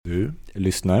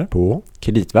lyssnar på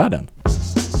Kreditvärlden.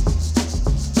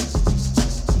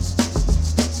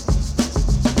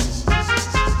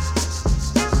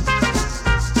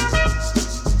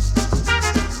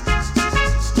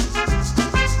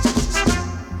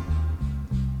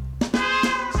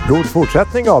 God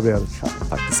fortsättning, Gabriel. Ja,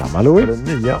 tack detsamma, Louis.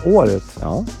 Det nya året.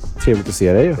 Ja, trevligt att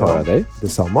se dig och höra dig.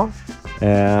 Detsamma.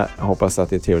 Jag hoppas att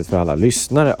det är trevligt för alla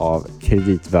lyssnare av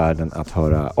Kreditvärlden att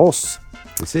höra oss.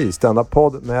 Precis, denna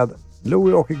podd med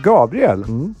Louis och Gabriel.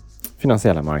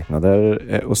 Finansiella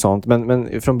marknader och sånt.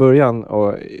 Men från början,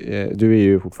 och du är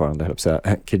ju fortfarande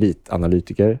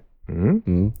kreditanalytiker.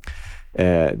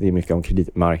 Det är mycket om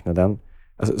kreditmarknaden.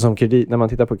 Alltså, när man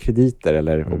tittar på krediter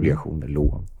eller obligationer,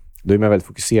 lån, då är man väldigt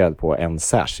fokuserad på en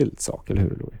särskild sak, eller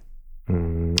hur, Louis?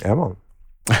 Är man?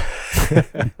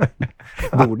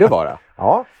 Borde vara.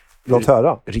 Ja, låt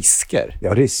höra. Risker.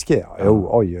 Ja, risker. Ja. Jo,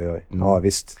 oj. Ja,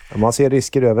 visst. Man ser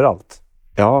risker överallt.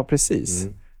 Ja, precis.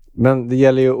 Men det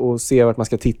gäller ju att se vart man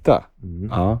ska titta.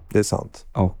 Ja, det är sant.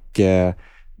 Och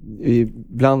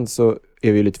ibland så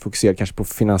är vi lite fokuserade kanske på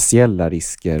finansiella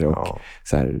risker och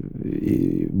så här,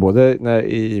 både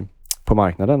på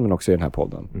marknaden men också i den här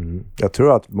podden. Jag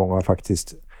tror att många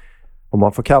faktiskt, om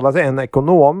man får kalla sig en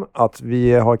ekonom, att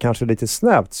vi har kanske lite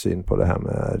snävt syn på det här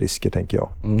med risker, tänker jag.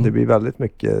 Det blir väldigt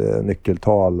mycket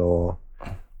nyckeltal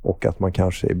och att man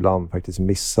kanske ibland faktiskt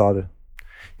missar.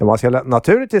 Ja, man ska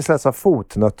naturligtvis läsa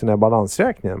fotnötterna i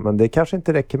balansräkningen, men det kanske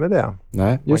inte räcker med det.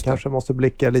 Nej, man kanske måste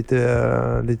blicka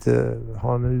lite,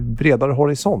 ha en bredare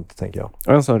horisont, tänker jag.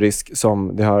 Och en sån risk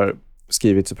som det har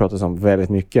skrivits och pratats om väldigt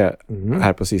mycket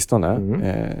här på sistone,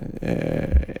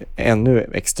 ännu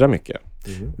extra mycket,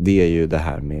 det är ju det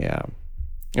här med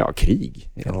krig.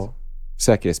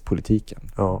 Säkerhetspolitiken.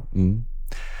 Ja.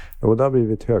 Och det har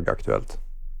blivit högaktuellt.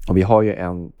 Och vi har ju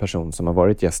en person som har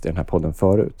varit gäst i den här podden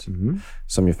förut,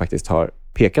 som ju faktiskt har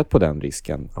pekat på den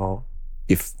risken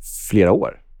i flera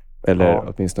år.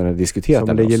 Eller åtminstone diskuterat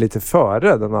den. Som ligger lite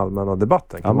före den allmänna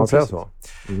debatten, kan man säga så?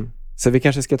 Så vi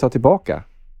kanske ska ta tillbaka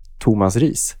Thomas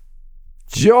Ries.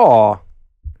 Ja!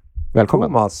 Välkommen.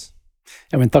 Thomas.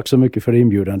 Ja, men tack så mycket för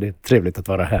inbjudan. Det är trevligt att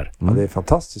vara här. Ja, det är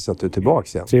fantastiskt att du är tillbaka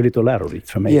igen. Trevligt och lärorikt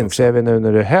för mig. Inser vi nu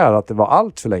när du är här att det var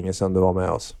allt för länge sedan du var med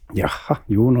oss? Jaha,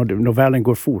 när världen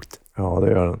går fort. Ja,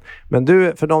 det gör den. Men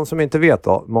du, för de som inte vet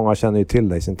då, många känner ju till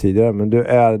dig sedan tidigare, men du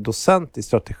är docent i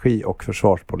strategi och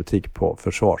försvarspolitik på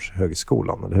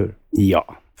Försvarshögskolan, eller hur?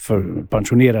 Ja,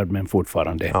 pensionerad men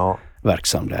fortfarande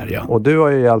verksam där, ja. Och du har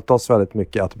ju hjälpt oss väldigt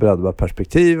mycket att bredda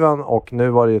perspektiven, och nu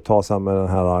var det ju ett tag sedan med den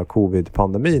här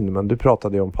covid-pandemin, men du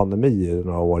pratade ju om pandemier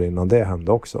några år innan det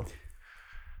hände också.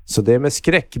 Så det är med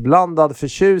skräckblandad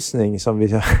förtjusning som vi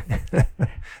ska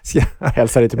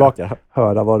hälsa dig tillbaka.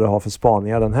 Höra vad du har för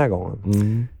spaningar den här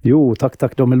gången. Jo,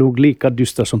 tack. De är nog lika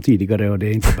dystra som tidigare, och det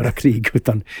är inte bara krig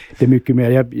utan det är mycket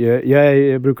mer.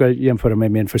 Jag brukar jämföra mig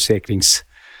med en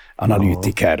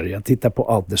försäkringsanalytiker. Jag tittar på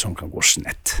allt det som kan gå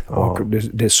snett. Och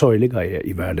det sorgliga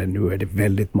i världen nu är det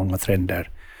väldigt många trender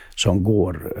som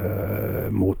går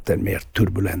mot en mer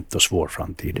turbulent och svår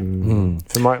framtid.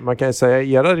 För man kan ju säga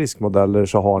i era riskmodeller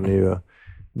så har ni ju,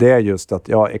 det är just att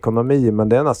ekonomi, men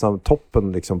det är nästan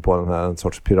toppen liksom på den här en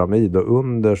sorts pyramid, och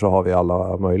under så har vi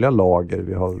alla möjliga lager.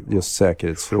 Vi har just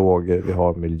säkerhetsfrågor, vi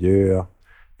har miljö,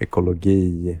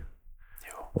 ekologi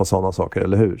och sådana saker,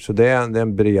 eller hur? Så det är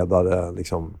en bredare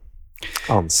liksom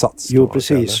ansats. Jo,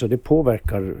 precis. Och det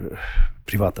påverkar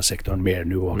privata sektorn mer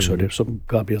nu också. Det som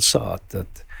Gabriel sa, att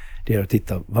det är att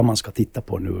titta vad man ska titta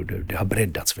på nu. Det har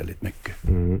breddats väldigt mycket.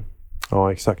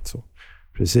 Ja, exakt så.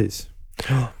 Precis.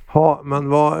 Ja, men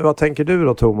vad tänker du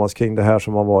då, Thomas, kring det här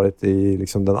som har varit i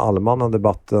liksom den allmänna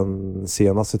debatten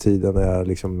senaste tiden, är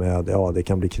liksom med det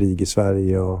kan bli krig i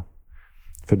Sverige, och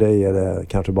för dig är det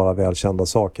kanske bara välkända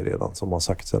saker redan som har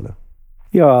sagts, eller?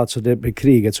 Ja, alltså det är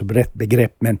kriget så brett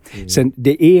begrepp, men sen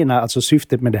det ena, alltså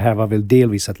syftet med det här var väl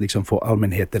delvis att liksom få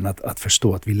allmänheten att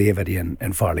förstå att vi lever i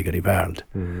en farligare värld.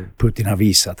 Putin har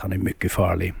visat att han är mycket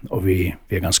farlig, och vi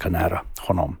är ganska nära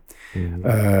honom.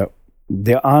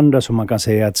 Det andra som man kan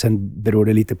säga, att sen beror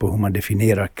det lite på hur man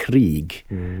definierar krig.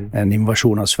 En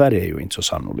invasion av Sverige är ju inte så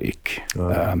sannolik.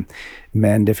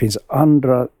 Men det finns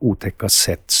andra otäcka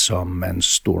sätt som en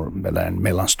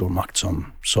mellanstor makt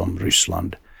som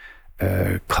Ryssland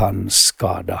kan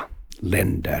skada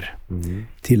länder.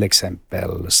 Till exempel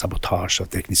sabotage av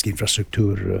teknisk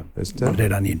infrastruktur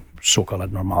redan i så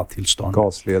kallad normaltillstånd.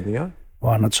 Gasledningar?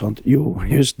 Och annat sånt. Jo,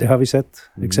 just det har vi sett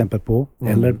exempel på.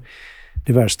 Eller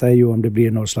det värsta är ju om det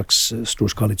blir någon slags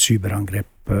storskaligt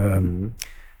cyberangrepp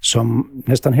som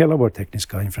nästan hela vår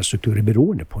tekniska infrastruktur är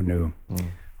beroende på nu.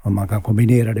 Om man kan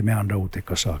kombinera det med andra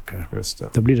otäcka saker. Just det.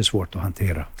 Då blir det svårt att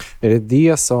hantera. Är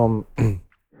det som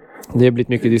Det har blivit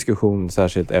mycket diskussion,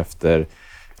 särskilt efter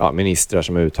ministrar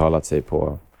som har uttalat sig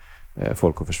på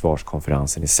Folk- och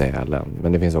försvarskonferensen i Sälen.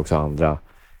 Men det finns också andra.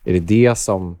 Är det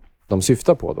som de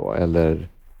syftar på då? Eller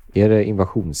är det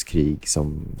invasionskrig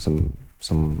som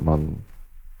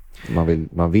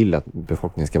man vill att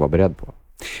befolkningen ska vara beredd på?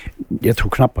 Jag tror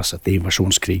knappast att det är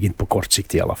invasionskrig, inte på kort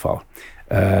sikt i alla fall.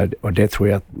 Och det tror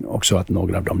jag också att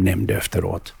några av dem nämnde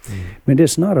efteråt. Men det är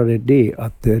snarare det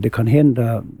att det kan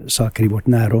hända saker i vårt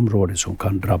närområde som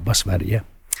kan drabba Sverige.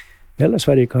 Eller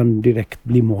Sverige kan direkt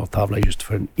bli måltavla just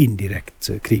för en indirekt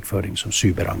krigföring som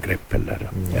cyberangrepp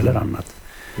eller annat.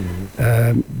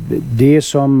 Det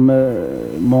som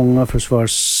många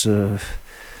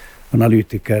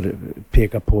försvarsanalytiker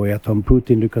pekar på är att om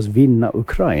Putin lyckas vinna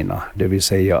Ukraina, det vill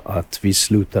säga att vi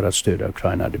slutar att stödja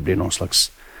Ukraina, det blir någon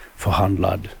slags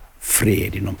förhandlad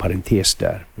fred inom parentes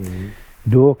där.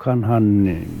 Då kan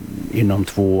han inom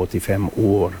 2 till 5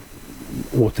 år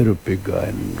återuppbygga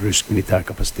en rysk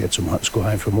militärkapacitet som skulle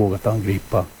ha en förmåga att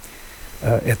angripa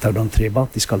ett av de 3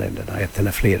 baltiska länderna, ett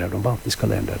eller flera av de baltiska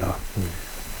länderna.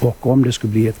 Och om det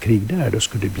skulle bli ett krig där, då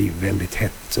skulle det bli väldigt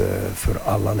hett för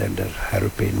alla länder här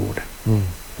uppe i Norden.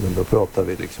 Men då pratar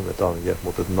vi liksom ett angrepp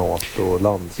mot ett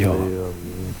NATO-land. Ja,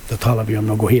 då talar vi om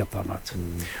något helt annat.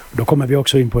 Då kommer vi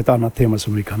också in på ett annat tema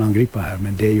som vi kan angripa här,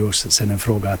 men det är ju sen en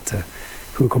fråga att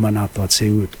hur kommer NATO att se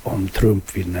ut om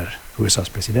Trump vinner USAs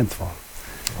presidentval?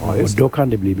 Och då kan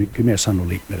det bli mycket mer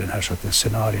sannolikt med den här sortens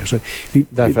scenarier. Så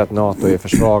därför att NATO är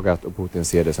försvagat och Putin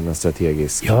ser det som en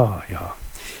strategisk... Ja.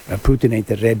 Putin är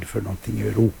inte rädd för någonting i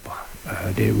Europa.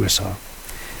 Det är USA.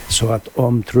 Så att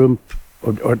om Trump,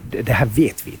 och det här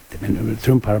vet vi inte, men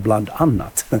Trump har bland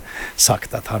annat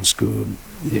sagt att han skulle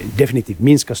definitivt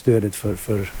minska stödet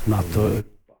för NATO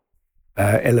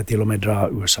eller till och med dra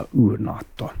USA ur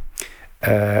NATO.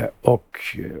 Och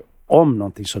om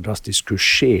någonting så drastiskt skulle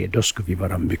ske, då skulle vi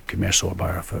vara mycket mer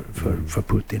sårbara för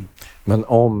Putin. Men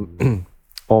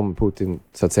om Putin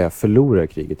så att säga förlorar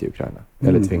kriget i Ukraina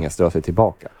eller tvingas dra sig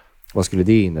tillbaka, vad skulle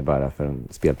det innebära för en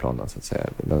spelplan, så att säga,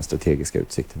 de strategiska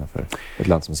utsikterna för ett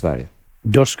land som Sverige?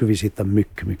 Då skulle vi sitta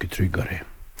mycket, mycket tryggare.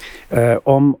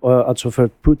 Alltså för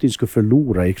att Putin skulle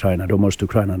förlora i Ukraina, då måste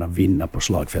ukrainarna vinna på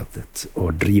slagfältet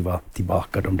och driva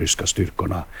tillbaka de ryska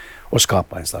styrkorna och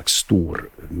skapa en slags stor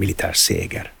militär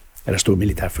seger eller stor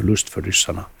militär förlust för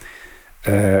ryssarna.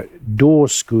 Då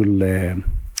skulle,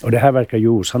 och det här verkar ju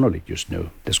osannolikt just nu,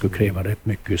 det skulle kräva rätt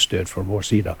mycket stöd från vår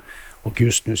sida. Och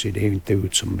just nu ser det inte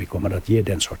ut som vi kommer att ge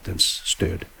den sortens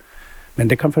stöd. Men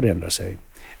det kan förändra sig.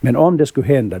 Men om det skulle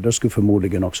hända, då skulle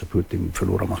förmodligen också Putin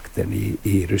förlora makten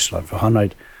i Ryssland. För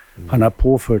han har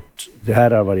påfört, det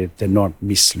här har varit ett enormt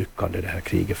misslyckande, det här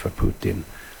kriget för Putin.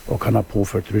 Och han har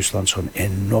påfört Ryssland sån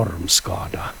enorm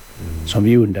skada som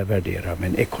vi undervärderar,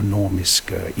 men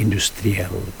ekonomisk,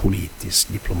 industriell,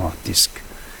 politisk, diplomatisk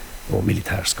och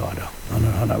militär skada.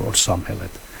 Han har vårt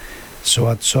samhället. Så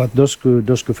att då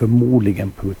skulle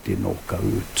förmodligen Putin åka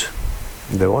ut.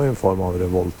 Det var ju en form av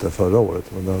revolt förra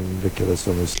året, men den lyckades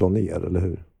de slå ner, eller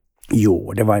hur?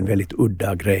 Jo, det var en väldigt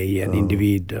udda grej, en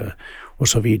individ och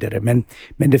så vidare. Men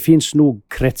det finns nog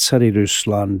kretsar i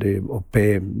Ryssland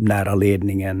uppe nära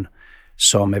ledningen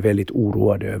som är väldigt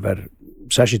oroade över,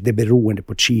 särskilt det beroende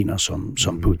på Kina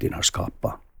som Putin har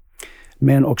skapat.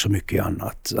 Men också mycket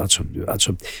annat. Alltså,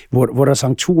 våra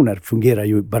sanktioner fungerar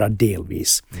ju bara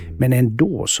delvis. Men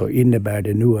ändå så innebär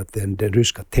det nu att den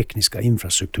ryska tekniska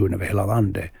infrastrukturen över hela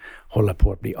landet håller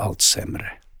på att bli allt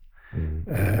sämre.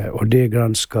 Och det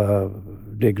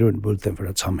är grundbulten för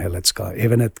att samhället ska,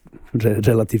 även ett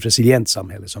relativt resilient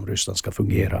samhälle som Ryssland ska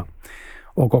fungera.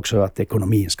 Och också att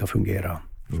ekonomin ska fungera.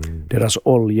 Deras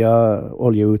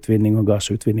oljeutvinning och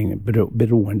gasutvinning är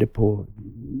beroende på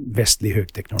västlig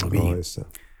högteknologi. Ja, just det.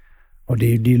 Och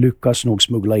de lyckas nog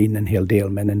smuggla in en hel del,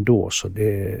 men ändå så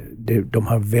de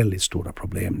har väldigt stora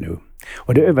problem nu.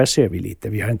 Och det överser vi lite.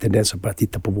 Vi har en tendens att bara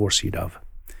titta på vår sida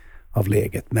av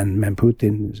läget. Men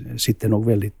Putin sitter nog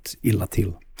väldigt illa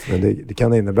till. Men det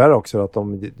kan innebära också att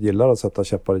de gillar att sätta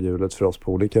käppar i hjulet för oss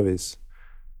på olika vis.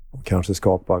 Och kanske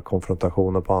skapa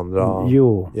konfrontationer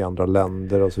på i andra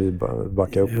länder och så vi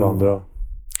backar upp på andra.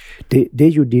 Det är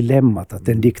ju dilemmat att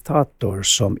en diktator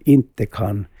som inte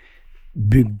kan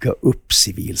bygga upp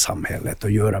civilsamhället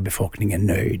och göra befolkningen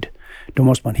nöjd, då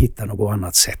måste man hitta något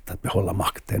annat sätt att behålla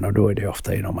makten, och då är det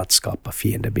ofta genom att skapa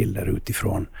fiendebilder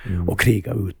utifrån och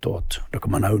kriga utåt. Då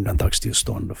kan man ha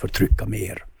undantagstillstånd och förtrycka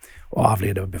mer och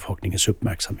avleda befolkningens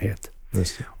uppmärksamhet.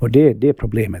 Och det är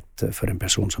problemet för en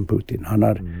person som Putin.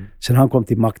 Sen han kom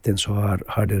till makten så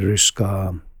har den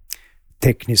ryska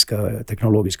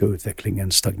teknologiska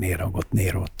utvecklingen stagnerat och gått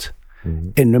neråt.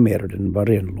 Ännu mer, och den var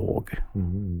ren låg.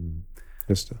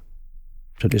 Just det.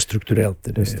 Så det är strukturellt,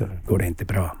 går det inte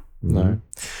bra. Nej.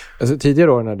 Alltså,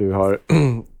 tidigare år när du har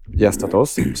gästat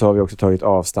oss så har vi också tagit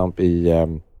avstamp i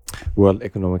World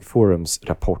Economic Forums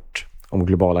rapport om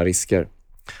globala risker.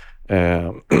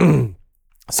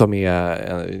 Som de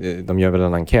gör väl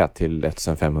en enkät till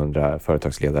 1500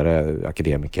 företagsledare,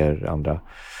 akademiker, andra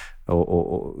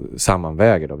och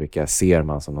sammanväger då vilka ser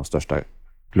man som de största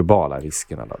globala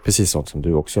riskerna då. Precis sånt som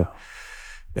du också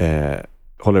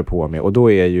håller på med. Och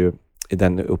då är ju i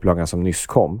den upplagan som nyss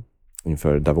kom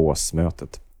inför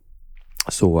Davos-mötet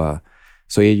så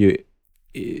är ju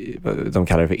de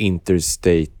kallar det för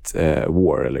interstate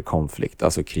war eller konflikt,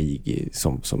 alltså krig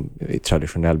som i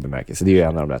traditionell bemärkelse. Det är ju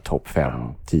en av de där topp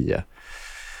 5-10.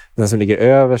 Den som ligger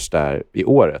överst där i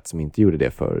året, som inte gjorde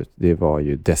det förut, det var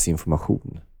ju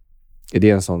desinformation. Är det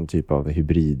en sån typ av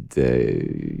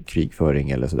hybridkrigföring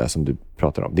eller sådär som du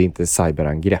pratar om? Det är inte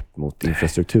cyberangrepp mot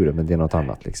infrastrukturen, men det är något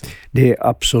annat liksom. Det är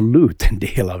absolut en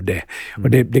del av det. Och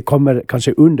det kommer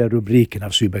kanske under rubriken av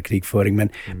cyberkrigföring, men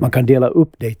man kan dela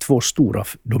upp det i 2 stora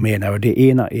domäner. Och det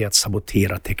ena är att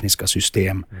sabotera tekniska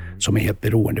system som är helt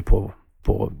beroende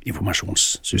på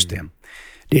informationssystem.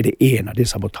 Det är det ena, det är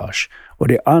sabotage. Och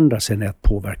det andra sen är att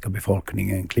påverka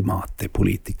befolkningen, klimatet,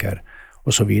 politiker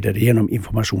och så vidare genom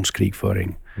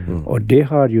informationskrigföring. Och det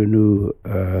har ju nu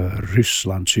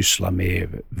Ryssland sysslat med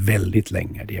väldigt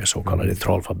länge, de här så kallade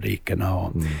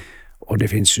trollfabrikerna. Och det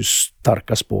finns ju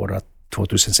starka spår att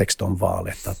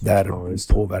 2016-valet, att där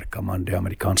påverkar man det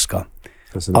amerikanska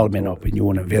allmänna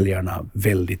opinionen, väljarna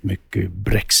väldigt mycket,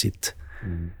 Brexit.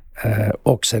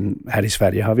 Och sen här i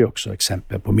Sverige har vi också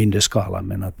exempel på mindre skala,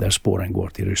 men att där spåren går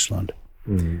till Ryssland.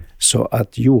 Så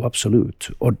att jo, absolut.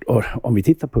 Och om vi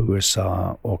tittar på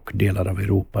USA och delar av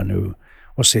Europa nu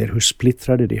och ser hur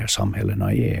splittrade de här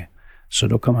samhällena är, så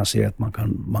då kan man se att man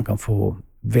kan få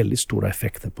väldigt stora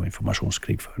effekter på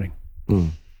informationskrigföring.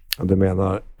 Du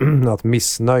menar att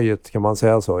missnöjet, kan man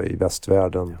säga så, i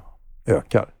västvärlden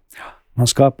ökar? Man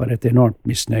skapar ett enormt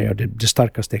missnöje. Det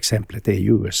starkaste exemplet är i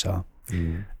USA.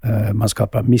 Man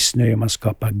skapar missnöje, man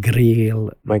skapar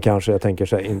gräl. Men kanske, jag tänker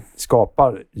sig,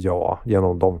 skapar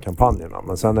genom de kampanjerna.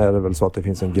 Men sen är det väl så att det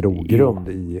finns en grogrund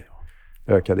i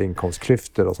ökade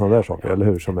inkomstklyftor och sådana där saker, eller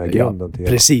hur? Som är grunden till...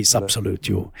 Precis, absolut,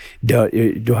 jo.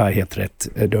 Du har helt rätt.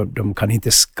 De kan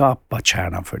inte skapa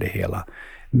kärnan för det hela,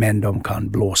 men de kan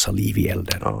blåsa liv i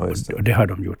elden. Och det har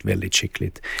de gjort väldigt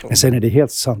skickligt. Men sen är det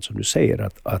helt sant som du säger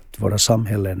att våra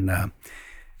samhällen...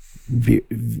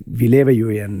 Vi lever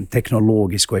ju i en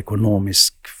teknologisk och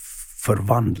ekonomisk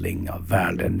förvandling av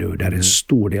världen nu, där en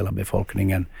stor del av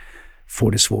befolkningen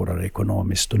får det svårare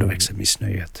ekonomiskt och då växer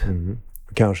missnöjet.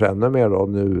 Kanske ännu mer då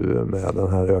nu med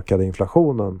den här ökade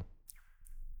inflationen.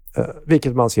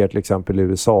 Vilket man ser till exempel i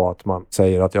USA, att man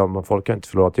säger att man folk har inte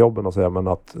förlorat jobben och säger, men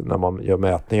att när man gör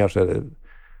mätningar så är det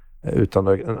utan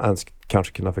att ens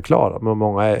kanske kunna förklara. Men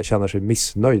många känner sig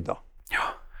missnöjda. Ja.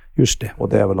 Just det. Och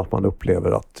det är väl att man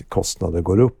upplever att kostnader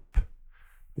går upp.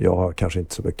 Jag har kanske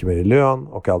inte så mycket mer i lön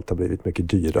och allt har blivit mycket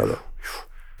dyrare.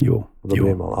 Jo. Och då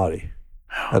blir man arg.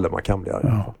 Eller man kan bli arg.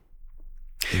 Ja.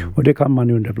 Och det kan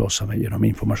man underblåsa med genom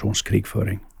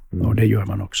informationskrigföring. Och det gör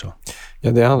man också.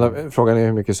 Ja, frågan är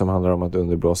hur mycket som handlar om att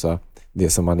underblåsa det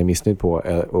som man är missnöjd på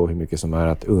och hur mycket som är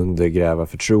att undergräva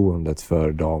förtroendet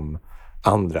för de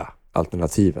andra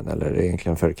alternativen. Eller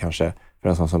egentligen för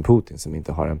en sån som Putin som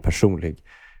inte har en personlig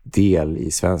del i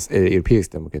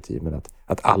europeisk demokrati, men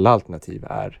att alla alternativ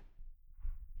är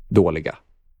dåliga.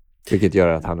 Vilket gör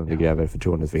att han undergräver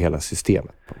förtroendet för hela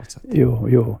systemet på något sätt.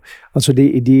 Jo. Alltså det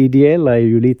ideella är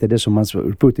ju lite det som man,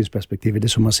 ur Putins perspektiv, det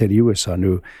som man ser i USA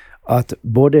nu, att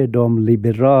både de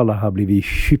liberala har blivit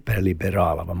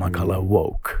hyperliberala, vad man kallar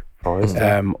woke.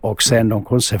 Och sen de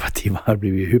konservativa har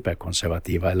blivit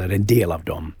hyperkonservativa, eller en del av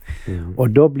dem. Och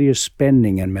då blir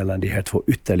spänningen mellan de här 2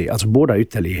 ytterligheterna, alltså båda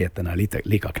ytterligheterna är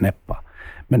lika knäppa.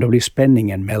 Men då blir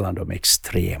spänningen mellan dem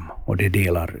extrem, och det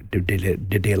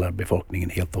delar befolkningen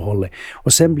helt och hållet.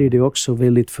 Och sen blir det också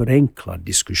väldigt förenklad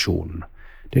diskussion.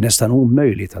 Det är nästan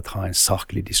omöjligt att ha en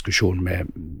saklig diskussion med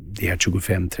de här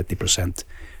 25-30%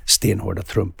 stenhårda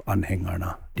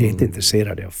Trump-anhängarna. De är inte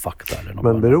intresserade av fakta. Eller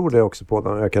men beror det också på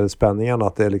de ökade spänningarna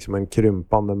att det är liksom en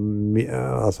krympande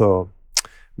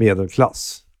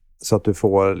medelklass? Så att du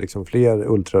får liksom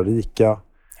fler ultrarika,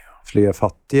 fler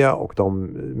fattiga, och de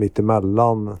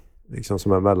mittemellan, liksom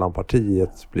som är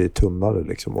mellanpartiet, blir tunnare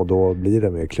liksom, och då blir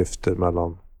det mer klyftor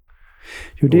mellan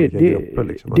olika grupper.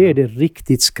 Liksom. Det är det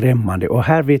riktigt skrämmande, och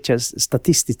här vet jag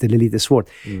statistiskt är det lite svårt,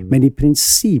 men i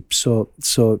princip så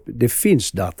det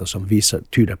finns data som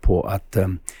tyder på att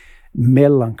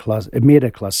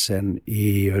medelklassen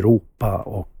i Europa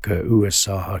och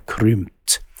USA har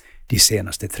krympt de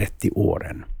senaste 30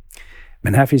 åren.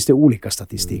 Men här finns det olika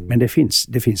statistik, men det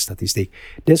finns statistik.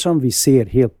 Det som vi ser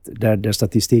helt, där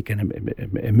statistiken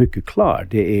är mycket klar,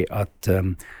 det är att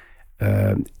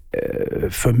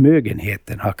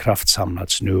förmögenheten har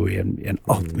kraftsamlats nu i en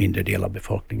allt mindre del av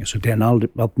befolkningen. Så det är en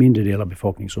allt mindre del av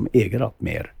befolkningen som äger allt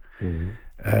mer.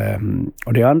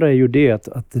 Och det andra är ju det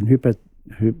att den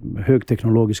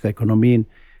högteknologiska ekonomin,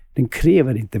 den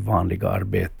kräver inte vanliga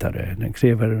arbetare. Den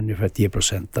kräver ungefär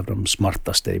 10% av de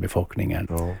smartaste i befolkningen.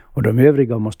 Ja. Och de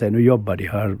övriga måste ännu jobba. De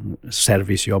har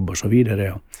servicejobb och så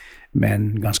vidare.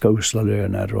 Men ganska usla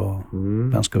löner och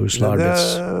ganska usla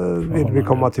arbetsförhållanden. Det vill vi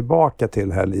komma tillbaka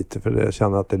till här lite. För jag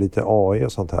känner att det är lite AI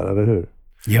och sånt här, eller hur?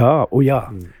 Ja, och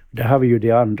ja. Där har vi ju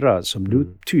det andra som du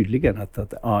tydligen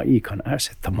att AI kan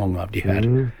ersätta många av de här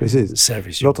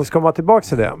servicejobben. Låt oss komma tillbaka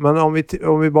till det. Men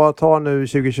om vi bara tar nu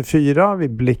 2024, vi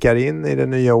blickar in i det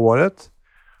nya året.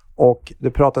 Och det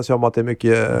pratas ju om att det är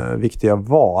mycket viktiga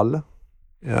val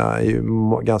i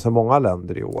ganska många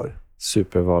länder i år.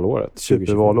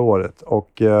 Supervalåret.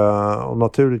 Och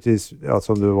naturligtvis,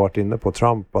 som du har varit inne på,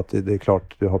 Trump, att det är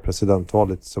klart du har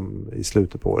presidentvalet som i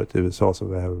slutet på året i USA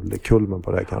som är kulmen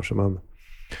på det kanske, men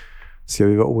ska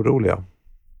vi vara oroliga?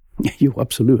 Jo,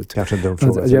 absolut. Kanske en dum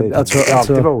fråga. Jag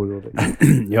alltid vara orolig.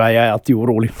 Ja, jag är alltid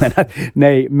orolig.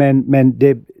 Men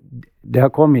det har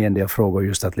kommit en del frågor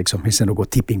just att liksom, finns det några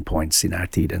tipping points i den här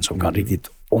tiden som kan riktigt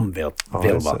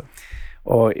omvälva.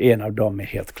 Och en av dem är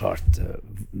helt klart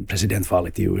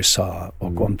presidentvalet i USA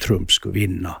och om Trump skulle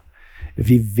vinna.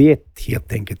 Vi vet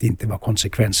helt enkelt inte vad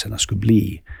konsekvenserna skulle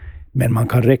bli. Men man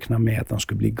kan räkna med att de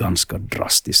skulle bli ganska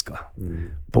drastiska.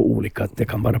 Det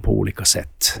kan vara på olika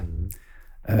sätt.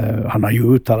 Han har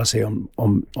ju uttalat sig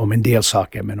om en del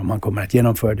saker, men om han kommer att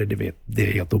genomföra det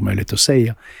är helt omöjligt att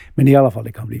säga. Men i alla fall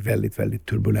det kan bli väldigt, väldigt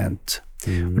turbulent.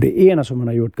 Och det ena som han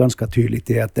har gjort ganska tydligt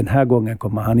är att den här gången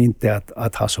kommer han inte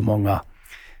att ha så många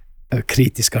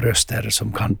kritiska röster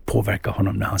som kan påverka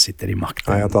honom när han sitter i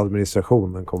makten. Nej, att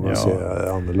administrationen kommer att se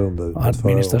annorlunda ut.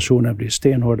 Administrationen blir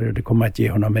stenhårdare och det kommer att ge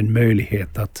honom en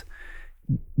möjlighet att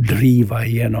driva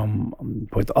igenom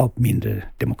på ett allt mindre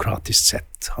demokratiskt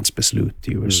sätt hans beslut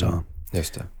i USA.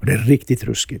 Just det. Och det är riktigt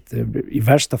ruskigt. I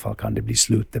värsta fall kan det bli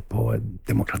slutet på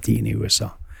demokratin i USA.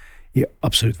 I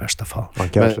absolut värsta fall. Man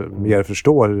kanske mer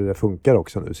förstår hur det funkar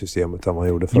också nu, systemet, än man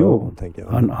gjorde förr. Tänker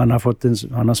jag. Han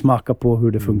har smakat på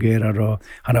hur det fungerar och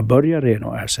han har börjat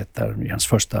redan att ersätta i hans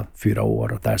första 4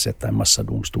 år att ersätta en massa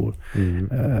domstol.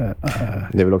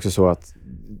 Det är väl också så att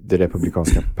det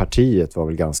republikanska partiet var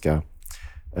väl ganska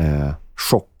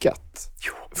chockat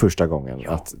första gången.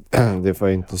 Att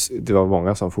det var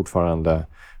många som fortfarande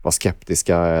var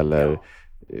skeptiska eller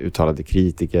uttalade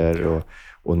kritiker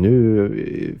och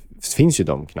nu finns ju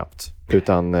de knappt.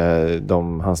 Utan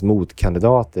hans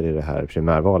motkandidater i det här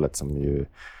primärvalet som ju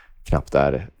knappt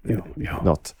är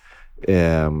något.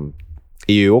 Är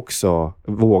ju också,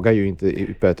 vågar ju inte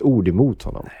yppa ett ord emot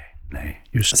honom. Nej,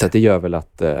 just det. Så att det gör väl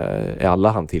att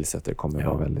alla han tillsätter kommer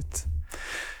vara väldigt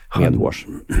medhårs.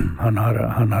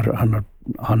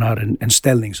 Han har en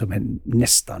ställning som är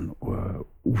nästan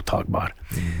otagbar.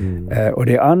 Och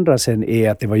det andra sen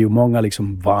är att det var ju många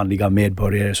liksom vanliga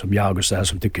medborgare som jag och så här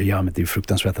som tycker men det är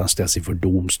fruktansvärt att han ställs inför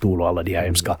domstol och alla de här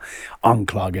hemska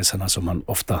anklagelserna som man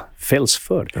ofta fälls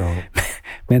för. Ja.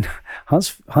 Men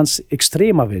hans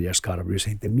extrema väljarskara bryr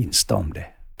sig inte minst om det.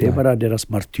 Det är bara deras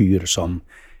martyr som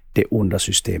det onda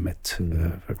systemet.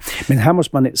 Men här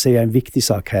måste man säga en viktig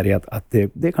sak här är att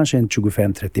det är kanske en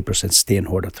 25-30%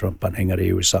 stenhårda Trump-anhängare i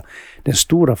USA. Den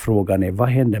stora frågan är vad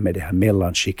händer med det här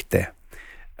mellanskiktet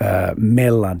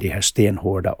mellan de här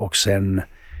stenhårda och sen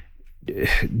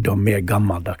de mer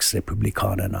gammaldags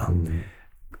republikanerna.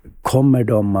 Kommer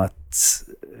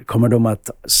de att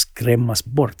skrämmas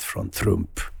bort från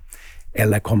Trump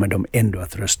eller kommer de ändå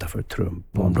att rösta för Trump?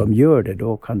 Om de gör det,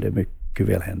 då kan det mycket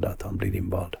väl hända att han blir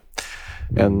invald.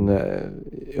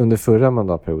 Under förra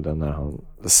mandatperioden när han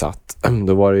satt,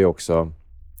 då var det ju också,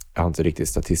 jag har inte riktigt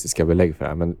statistiska belägg för det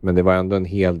här, men det var ändå en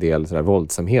hel del sådär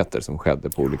våldsamheter som skedde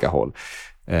på olika håll.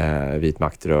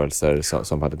 Vitmaktrörelser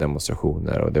som hade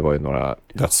demonstrationer och det var ju några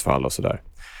dödsfall och sådär.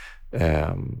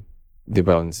 Det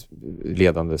var en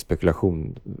ledande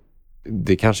spekulation.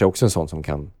 Det kanske är också en sån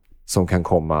som kan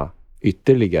komma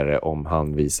ytterligare om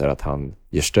han visar att han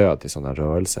ger stöd till sådana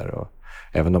rörelser. Och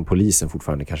även om polisen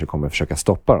fortfarande kanske kommer försöka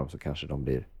stoppa dem så kanske de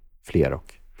blir fler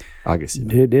och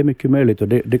aggressiva. Det är mycket möjligt och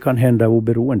det kan hända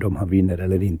oberoende om han vinner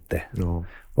eller inte. Ja.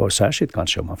 Och särskilt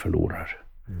kanske om han förlorar.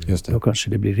 Just det. Då kanske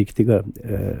det blir riktiga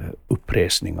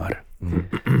uppresningar.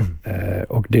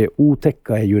 Och det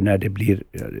otäcka är ju när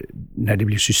det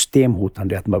blir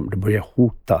systemhotande, att man börjar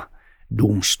hota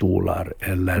domstolar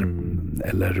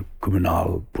eller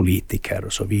kommunalpolitiker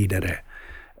och så vidare.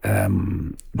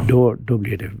 då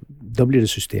blir det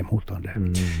systemhotande.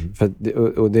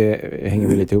 Det hänger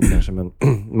väl lite ihop kanske, men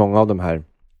många av de här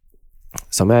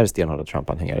som är stenhårda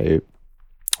Trump-anhängare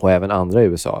och även andra i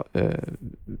USA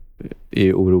är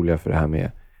ju oroliga för det här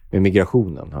med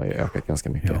migrationen har ju ökat ganska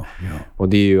mycket. Ja. Och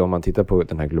det är ju, om man tittar på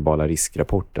den här globala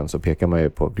riskrapporten, så pekar man ju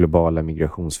på globala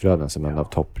migrationsflöden som en av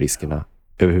toppriskerna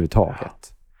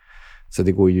överhuvudtaget. Så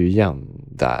det går ju igen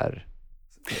där.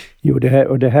 Jo, det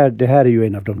här är ju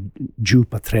en av de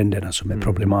djupa trenderna som är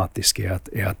problematiska,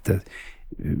 är att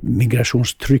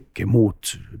migrationstrycket mot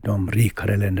de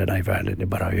rikare länderna i världen det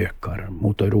bara ökar,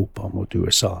 mot Europa och mot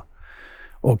USA.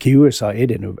 Och i USA är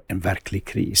det nu en verklig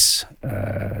kris.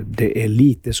 Det är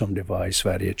lite som det var i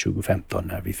Sverige 2015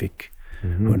 när vi fick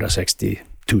 160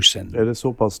 000. Är det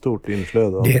så pass stort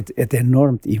inflöde? Det är ett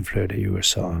enormt inflöde i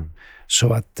USA.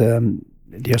 Så att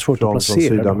det är svårt att placera.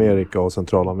 Från Sydamerika och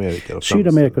Centralamerika?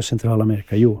 Sydamerika och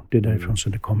Centralamerika, jo. Det är därifrån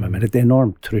som det kommer. Men det är ett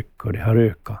enormt tryck och det har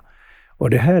ökat. Och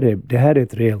det här är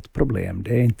ett reellt problem.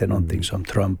 Det är inte någonting som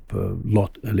Trump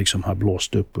liksom har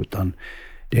blåst upp, utan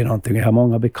det är någonting. Jag har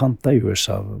många bekanta i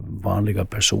USA, vanliga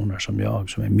personer som jag,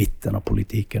 som är i mitten av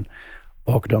politiken.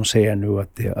 Och de säger nu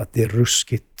att det är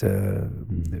ruskigt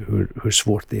hur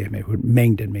svårt det är med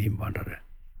mängden med invandrare.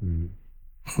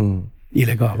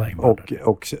 Illegala invandrare.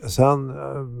 Och sen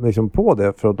liksom på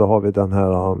det, för då har vi den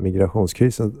här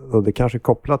migrationskrisen, och det kanske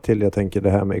kopplat till, jag tänker, det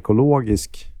här med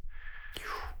ekologisk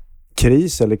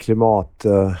kris eller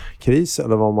klimatkris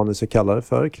eller vad man nu ska kalla det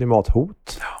för,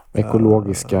 klimathot.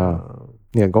 Ekologiska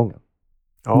nedgången.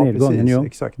 Ja, nedgången, precis, ja.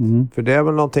 exakt. För det är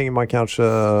väl någonting man kanske,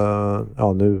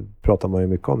 nu pratar man ju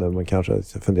mycket om det, men kanske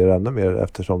funderar ännu mer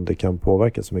eftersom det kan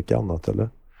påverka så mycket annat, eller?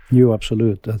 Jo,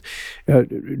 absolut.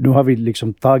 Nu har vi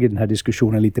liksom tagit den här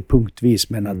diskussionen lite punktvis,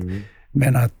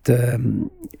 men att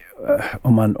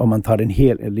om man tar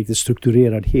en lite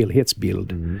strukturerad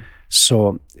helhetsbild,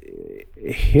 så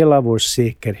hela vår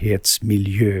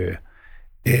säkerhetsmiljö,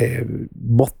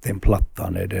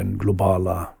 bottenplattan är den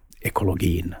globala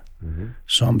ekologin.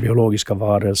 Som biologiska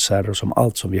varelser och som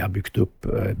allt som vi har byggt upp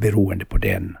beroende på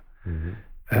den.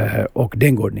 Och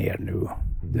den går ner nu.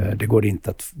 Det går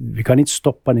inte vi kan inte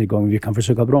stoppa nedgången, vi kan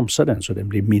försöka bromsa den så den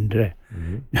blir mindre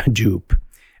djup.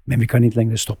 Men vi kan inte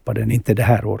längre stoppa den, inte det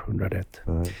här århundradet.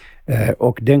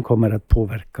 Och den kommer att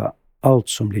påverka allt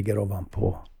som ligger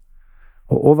ovanpå.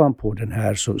 Och ovanpå den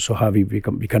här så har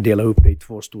vi kan dela upp det i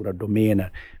två stora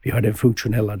domäner. Vi har den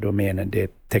funktionella domänen, det är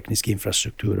teknisk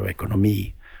infrastruktur och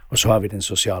ekonomi. Och så har vi den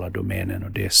sociala domänen,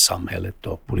 och det är samhället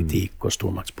och politik och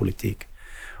stormaktspolitik.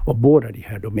 Och båda de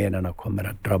här domänerna kommer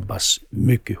att drabbas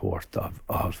mycket hårt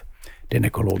av den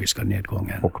ekologiska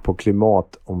nedgången. Och på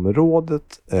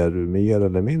klimatområdet är du mer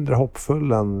eller mindre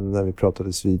hoppfull än när vi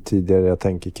pratades vid tidigare. Jag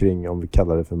tänker kring, om vi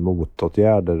kallar det för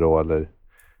motåtgärder då, eller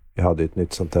vi hade ett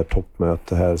nytt sånt här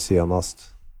toppmöte här senast.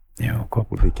 Ja,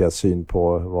 olika syn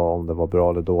på om det var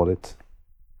bra eller dåligt.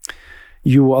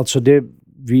 Jo, alltså de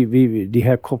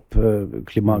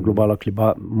här globala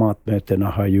klimatmötena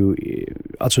har ju,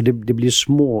 alltså det blir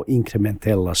små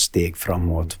inkrementella steg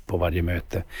framåt på varje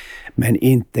möte, men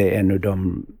inte ännu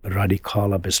de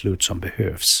radikala beslut som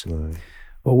behövs. Nej.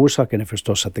 Och orsaken är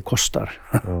förstås att det kostar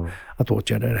att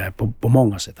åtgärda det här på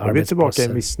många sätt. Då är vi tillbaka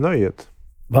i missnöjet.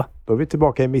 Va? Då är vi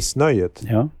tillbaka i missnöjet.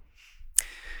 Ja.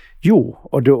 Jo,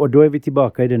 och då är vi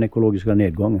tillbaka i den ekologiska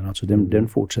nedgången. Alltså den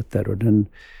fortsätter,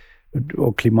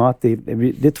 och klimat, det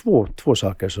är två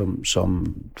saker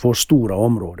som två stora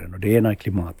områden. Och det ena är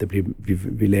klimatet.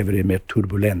 Vi lever i en mer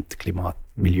turbulent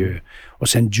klimatmiljö. Och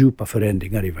sen djupa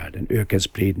förändringar i världen.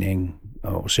 Ökenspridning,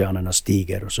 oceanerna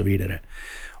stiger och så vidare.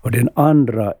 Och den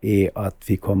andra är att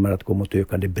vi kommer att gå mot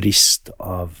ökande brist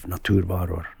av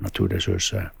naturvaror,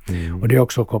 naturresurser. Och det är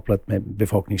också kopplat med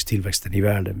befolkningstillväxten i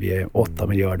världen. Vi är 8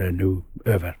 miljarder nu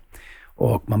över.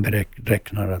 Och man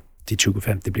räknar att till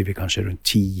 2050 blir vi kanske runt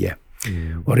 10.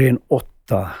 Och ren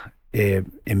 8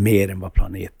 är mer än vad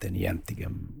planeten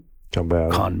egentligen kan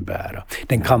bära.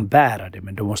 Den kan bära det,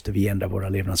 men då måste vi ändra våra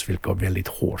levnadsvillkor väldigt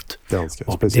hårt.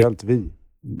 Ganska. Speciellt vi.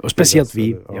 Och speciellt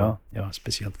vi,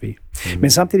 speciellt vi.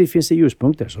 Men samtidigt finns det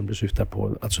ljuspunkter som du syftar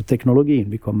på. Alltså teknologin,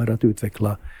 vi kommer att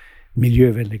utveckla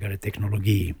miljövänligare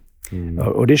teknologi.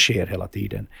 Och det sker hela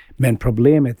tiden. Men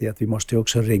problemet är att vi måste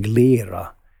också reglera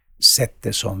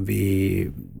sättet som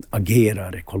vi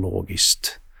agerar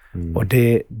ekologiskt. Och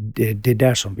det är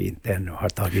där som vi inte ännu har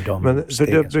tagit de Men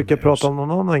stegen. Du brukar prata om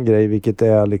någon annan grej, vilket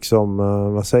är liksom,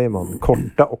 vad säger man,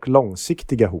 korta och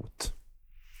långsiktiga hot.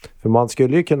 För man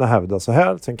skulle ju kunna hävda så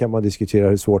här, sen kan man diskutera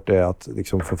hur svårt det är att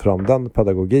liksom få fram den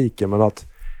pedagogiken, men att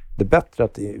det är bättre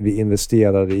att vi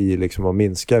investerar i liksom att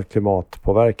minska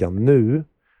klimatpåverkan nu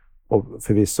Och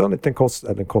förvisso en liten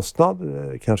kostnad,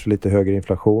 kanske lite högre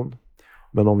inflation.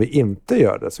 Men om vi inte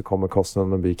gör det så kommer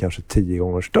kostnaden att bli kanske 10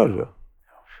 gånger större.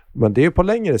 Men det är ju på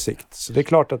längre sikt. Så det är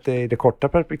klart att i det korta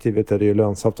perspektivet är det ju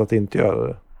lönsamt att inte göra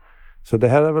det. Så det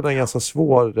här är väl en ganska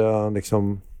svår,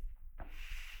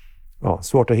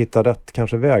 svårt att hitta rätt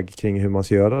kanske väg kring hur man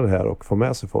ska göra det här och få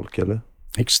med sig folk, eller?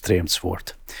 Extremt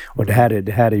svårt. Och det här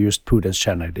är just pudelns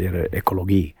kärna, det är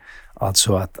ekologi.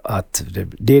 Alltså att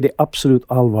det är det absolut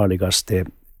allvarligaste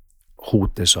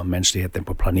hotet som mänskligheten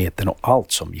på planeten och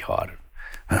allt som vi har,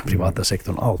 privata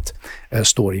sektorn, allt,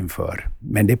 står inför.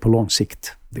 Men det är på lång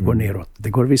sikt. Det går neråt. Det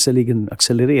går visserligen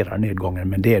accelererar nedgången,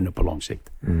 men det är nu på lång sikt.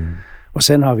 Och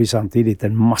sen har vi samtidigt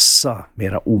en massa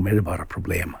mera omedelbara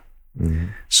problem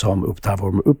som upptar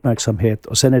vår uppmärksamhet.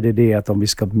 Och sen är det att om vi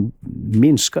ska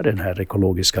minska den här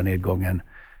ekologiska nedgången,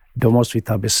 då måste vi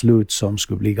ta beslut som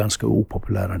skulle bli ganska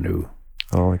opopulära nu.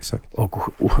 Ja, exakt. Och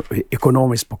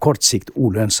ekonomiskt på kort sikt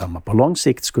olönsamma. På lång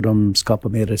sikt skulle de skapa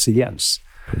mer resiliens.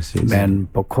 Precis. Men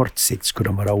på kort sikt skulle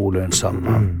de vara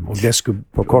olönsamma. Och det skulle,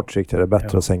 på kort sikt är det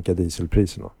bättre att sänka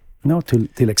dieselpriserna. Ja,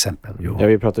 till exempel. Jo. Ja,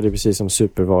 vi pratade precis om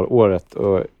supervalåret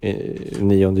och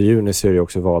 9 juni så är det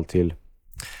också val till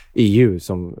EU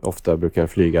som ofta brukar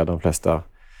flyga de flesta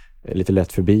lite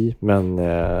lätt förbi. Men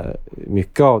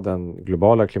mycket av den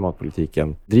globala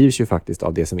klimatpolitiken drivs ju faktiskt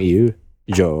av det som EU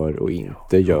gör och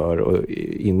inte gör. Och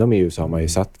inom EU så har man ju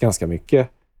satt ganska mycket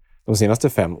de senaste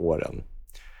 5 åren.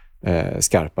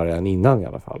 Skarpare än innan i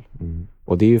alla fall.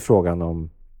 Och det är ju frågan om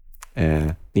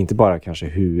det är inte bara kanske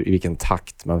i vilken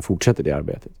takt man fortsätter det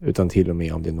arbetet, utan till och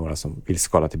med om det är några som vill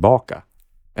skala tillbaka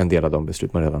en del av de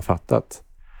beslut man redan fattat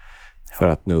för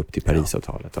att nå upp till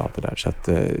Parisavtalet och allt det där. Så att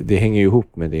det hänger ju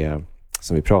ihop med det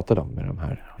som vi pratade om med de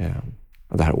här,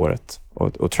 det här året.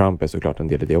 Och Trump är såklart en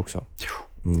del i det också.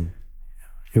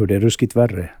 Jo, det är ruskigt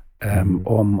värre.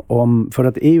 För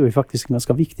att EU är faktiskt en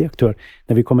ganska viktig aktör.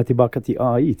 När vi kommer tillbaka till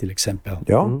AI till exempel.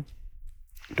 Ja.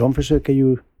 De försöker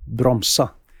ju bromsa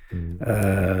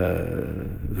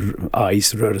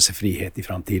AIs rörelsefrihet i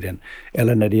framtiden.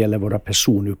 Eller när det gäller våra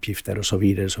personuppgifter och så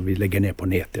vidare som vi lägger ner på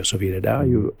nätet och så vidare. Där har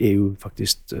ju EU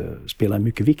faktiskt spelar en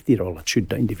mycket viktig roll att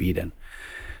skydda individen.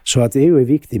 Så att EU är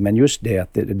viktig, men just det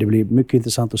att det blir mycket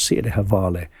intressant att se det här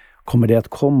valet. Kommer det att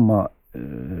komma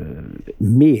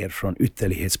mer från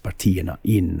ytterlighetspartierna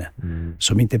in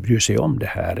som inte bryr sig om det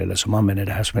här eller som använder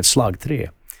det här som ett slagträ,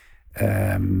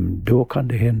 då kan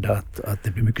det hända att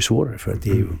det blir mycket svårare för att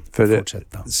EU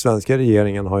fortsätta. Svenska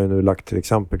regeringen har ju nu lagt till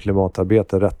exempel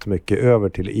klimatarbete rätt mycket över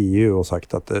till EU och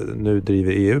sagt att nu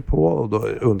driver EU på, och då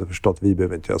underförstått vi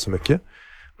behöver inte göra så mycket.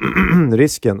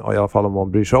 Risken, i alla fall om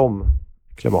man bryr sig om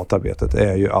klimatarbetet,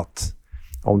 är ju att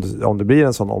om det blir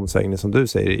en sån omsvängning som du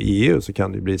säger i EU, så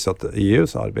kan det bli så att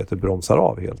EUs arbete bromsar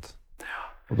av helt.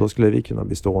 Och då skulle vi kunna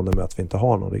bli stående med att vi inte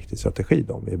har någon riktig strategi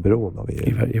om vi är beroende av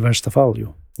EU. I värsta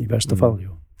fall,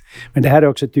 jo. Men det här är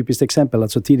också ett typiskt exempel.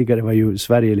 Alltså tidigare var ju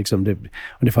Sverige liksom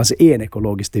och det fanns en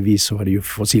ekologisk devis, så var det ju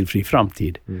fossilfri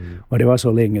framtid. Och det var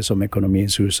så länge som ekonomin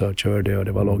susade och körde och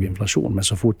det var låg inflation. Men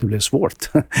så fort det blev svårt,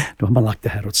 då har man lagt det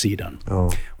här åt sidan.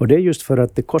 Ja. Och det är just för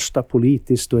att det kostar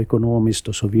politiskt och ekonomiskt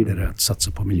och så vidare att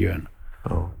satsa på miljön.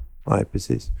 Ja. Nej,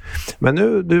 precis. Men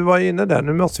nu, du var inne där,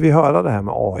 nu måste vi höra det här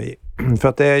med AI. För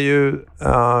att det är ju...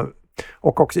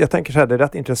 och också, jag tänker så här, det är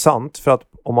rätt intressant för att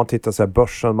om man tittar så här,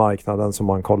 börsen, marknaden som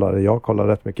jag kollar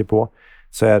rätt mycket på,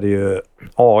 så är det ju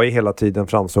AI hela tiden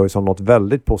framstår som något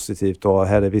väldigt positivt, och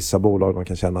här är vissa bolag de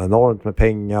kan tjäna enormt med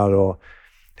pengar och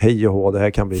hej och hå, det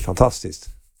här kan bli fantastiskt.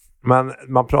 Men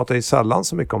man pratar ju sällan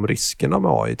så mycket om riskerna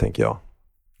med AI, tänker jag.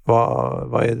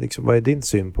 Vad är din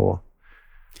syn på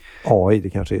AI? Det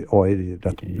kanske AI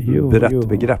är rätt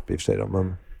begrepp i och för sig då,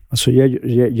 men... Alltså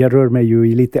jag rör mig ju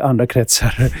i lite andra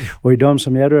kretsar, och i de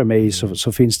som jag rör mig i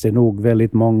så finns det nog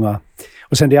väldigt många.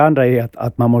 Och sen det andra är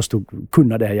att man måste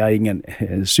kunna det här. Jag är ingen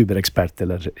superexpert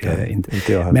eller inte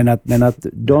jag heller. Men att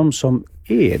de som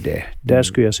är det, där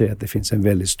skulle jag säga att det finns en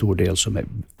väldigt stor del som är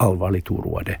allvarligt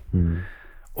oroade.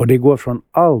 Och det går från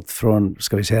allt från,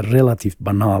 ska vi säga, relativt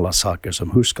banala saker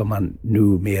som hur ska man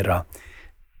numera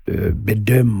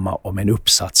bedöma om en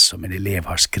uppsats som en elev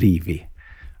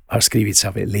har skrivits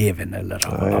av eleven eller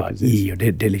av AI, och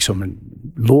det är liksom en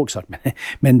låg sak,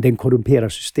 men den korrumperar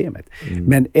systemet.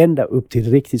 Men ända upp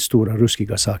till riktigt stora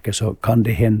ruskiga saker så kan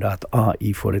det hända att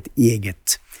AI får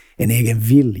en egen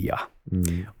vilja,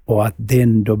 och att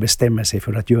den då bestämmer sig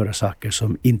för att göra saker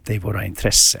som inte är våra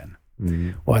intressen.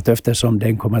 Och att eftersom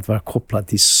den kommer att vara kopplad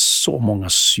till så många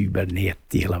cybernät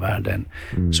i hela världen,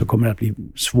 så kommer det att bli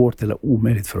svårt eller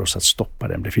omöjligt för oss att stoppa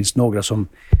dem. Det finns några som,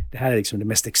 det här är liksom det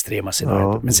mest extrema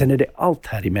scenariot, men sen är det allt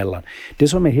här emellan. Det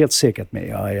som är helt säkert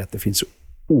med AI är att det finns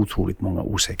otroligt många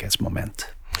osäkerhetsmoment.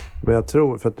 Men jag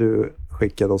tror, för att du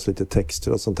skickade oss lite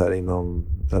texter och sånt här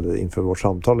inför vårt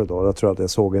samtal idag. Jag tror att jag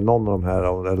såg i någon av de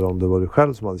här, eller om det var du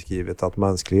själv som hade skrivit, att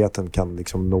mänskligheten kan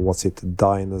liksom nå sitt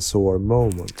dinosaur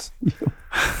moment.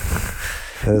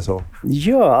 Är det så?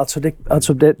 Ja,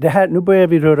 alltså det här, nu börjar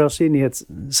vi röra oss in i ett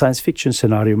science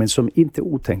fiction-scenario, men som inte är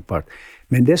otänkbart.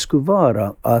 Men det skulle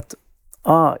vara att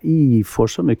AI får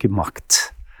så mycket makt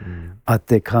att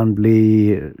det kan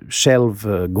bli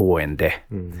självgående.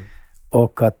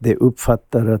 Och att det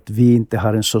uppfattar att vi inte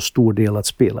har en så stor del att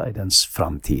spela i dens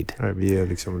framtid. Nej, vi är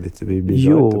liksom lite, vi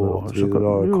bidrar inte med något.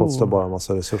 Vi kostar bara en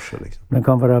massa resurser. Liksom. Det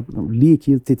kan vara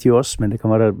likgiltigt till oss, men det kan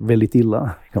vara väldigt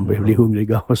illa. Vi kan börja bli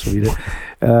hungriga och så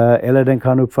vidare. Eller den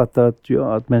kan uppfatta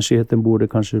att mänskligheten borde,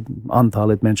 kanske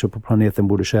antalet människor på planeten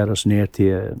borde skäras ner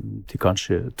till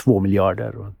kanske 2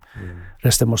 miljarder. Och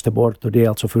resten måste bort, och det är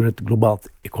alltså för ett globalt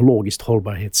ekologiskt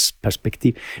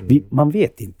hållbarhetsperspektiv. Man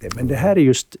vet inte, men det här är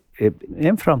just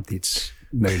en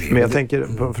framtidsmöjlighet. Men jag tänker,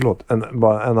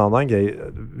 bara en annan grej,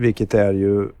 vilket är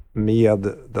ju med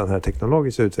den här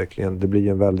teknologiska utvecklingen, det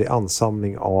blir en väldig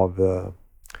ansamling av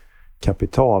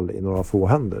kapital i några få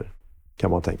händer,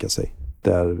 kan man tänka sig.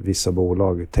 Där vissa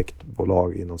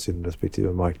techbolag inom sin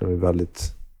respektive marknad är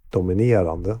väldigt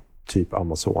dominerande, typ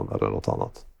Amazon eller något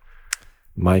annat.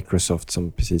 Microsoft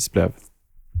som precis blev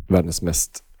världens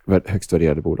högst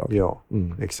värderade bolag. Ja,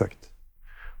 exakt.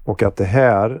 Och att det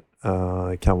här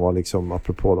kan vara liksom,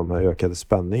 apropå de här ökade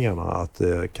spänningarna, att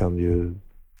det kan ju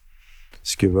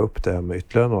skruva upp det här med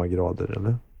ytterligare några grader,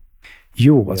 eller?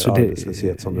 Jo, alltså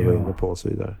arbetslöshet som du var inne på och så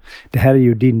vidare. Det här är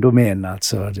ju din domän,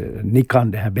 alltså. Ni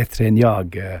kan det här bättre än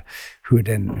jag,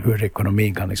 hur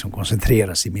ekonomin kan liksom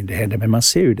koncentreras i mindre händer, men man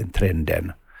ser ju den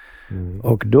trenden.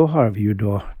 Och då har vi ju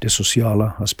då den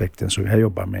sociala aspekten som jag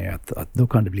jobbar med, att då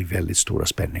kan det bli väldigt stora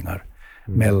spänningar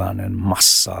mellan en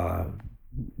massa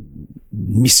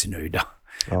missnöjda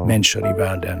människor i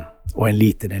världen och en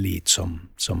liten elit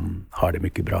som har det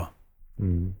mycket bra.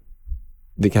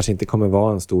 Det kanske inte kommer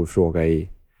vara en stor fråga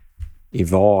i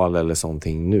val eller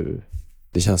sånting nu.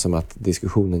 Det känns som att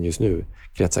diskussionen just nu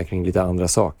kretsar kring lite andra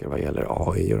saker vad gäller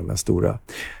AI och de här stora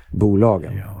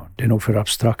bolagen. Ja, det är nog för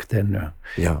abstrakt ännu.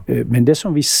 Ja. Men det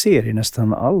som vi ser i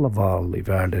nästan alla val i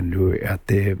världen nu är att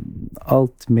det är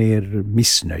allt mer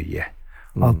missnöje,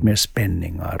 allt mer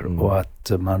spänningar, och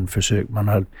att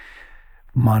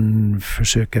man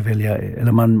försöker välja,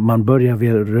 eller man börjar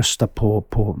väl rösta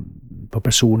på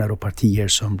personer och partier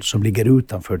som ligger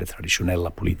utanför det traditionella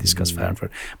politiska sfären. För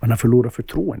man har förlorat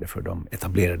förtroende för de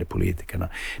etablerade politikerna.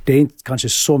 Det är inte kanske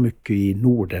så mycket i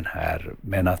Norden här,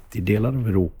 men att i delar av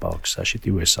Europa och särskilt i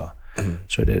USA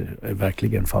så är det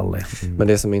verkligen fallet. Men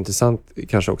det som är intressant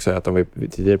kanske också är att vi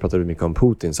tidigare pratade mycket om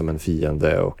Putin som en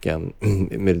fiende och en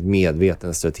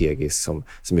medveten strategisk som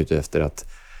är ute efter att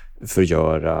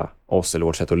förgöra oss eller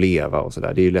vårt sätt att leva och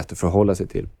sådär. Det är ju lätt att förhålla sig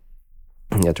till.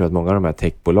 Jag tror att många av de här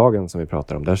techbolagen som vi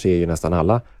pratar om, där ser ju nästan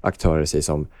alla aktörer sig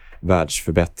som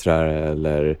världsförbättrare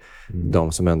eller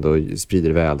de som ändå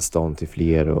sprider välstånd till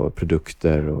fler och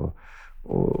produkter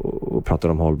och pratar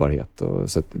om hållbarhet.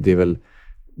 Så att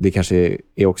det kanske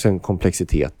är också en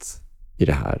komplexitet i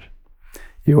det här.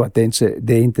 Jo, att det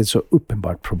är inte ett så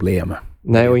uppenbart problem.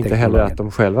 Nej, och inte heller att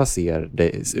de själva ser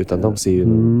det, utan de ser ju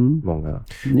många.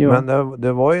 Ja. Men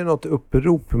det var ju något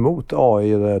upprop mot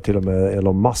AI där till och med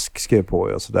Elon Musk skrev på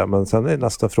och sådär. Men sen är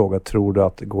nästa fråga, tror du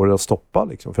att det går att stoppa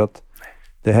liksom? För att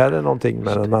det här är någonting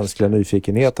med den mänskliga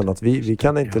nyfikenheten, att vi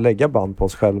kan inte lägga band på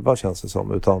oss själva, känns det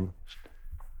som, utan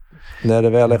när det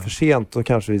väl är för sent då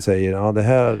kanske vi säger, det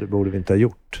här borde vi inte ha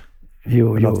gjort.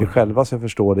 Men att vi själva ska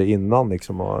förstå det innan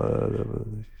liksom,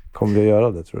 kommer vi att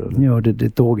göra det, tror du? Ja, det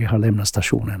tåget har lämnat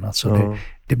stationen. Alltså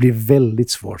det blir väldigt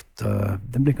svårt.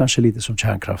 Det blir kanske lite som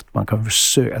kärnkraft. Man kan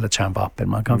eller kärnvapen.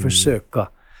 Man kan försöka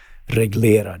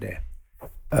reglera det.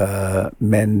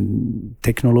 Men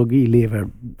teknologi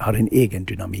har en egen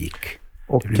dynamik.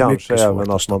 Och kanske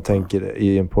även att man tänker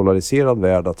i en polariserad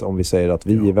värld, att om vi säger att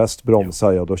vi i väst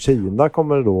bromsar, då Kina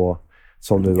kommer då,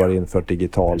 som nu har infört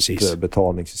digitalt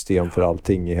betalningssystem för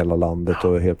allting i hela landet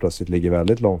och helt plötsligt ligger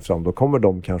väldigt långt fram. Då kommer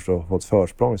de kanske ha fått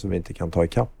försprång som vi inte kan ta i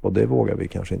kapp, och det vågar vi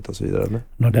kanske inte och så vidare.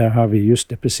 Där har vi just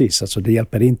det precis. Alltså det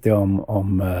hjälper inte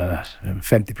om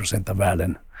 50% av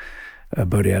världen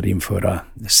börjar införa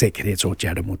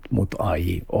säkerhetsåtgärder mot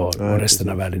AI och resten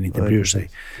av världen inte bryr sig.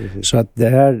 Precis. Så att det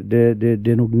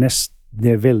är nog det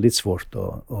är väldigt svårt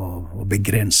att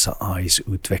begränsa AIs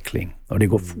utveckling, och det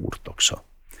går fort också.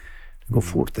 Det går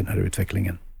fort, den här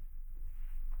utvecklingen.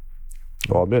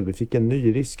 Gabriel, vi fick en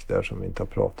ny risk där som vi inte har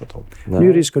pratat om.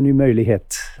 Ny risk och ny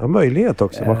möjlighet. Ja, möjlighet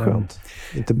också, vad skönt.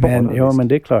 Inte bara men, men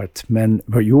det är klart. Men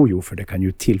jo, för det kan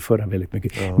ju tillföra väldigt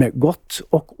mycket. Ja. Men gott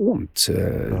och ont.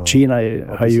 Kina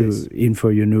inför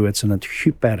ju nu ett sådant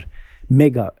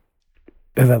mega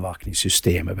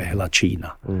övervakningssystem över hela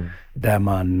Kina. Där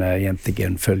man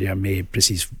egentligen följer med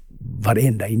precis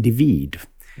varenda individ.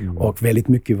 Och väldigt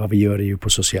mycket vad vi gör är ju på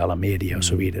sociala medier och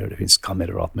så vidare. Det finns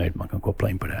kameror och allt möjligt man kan koppla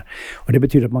in på det här. Och det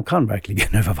betyder att man kan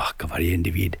verkligen övervaka varje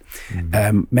individ.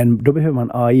 Men då behöver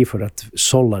man AI för att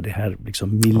sålla det här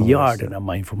liksom miljarderna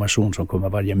med information som kommer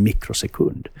varje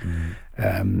mikrosekund.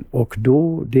 Och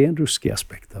då, det är en ruskig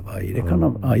aspekt av AI. Det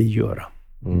kan AI göra.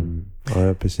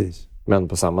 Ja, precis. Men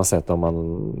på samma sätt om man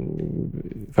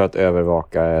för att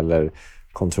övervaka eller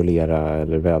kontrollera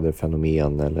eller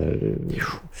väderfenomen eller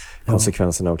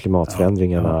konsekvenserna av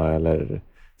klimatförändringarna eller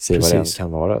se vad det än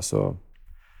kan vara så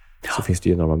finns det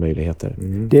ju enorma möjligheter.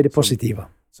 Det är det positiva.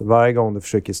 Så varje gång du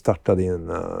försöker starta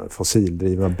din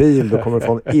fossildrivna bil då kommer du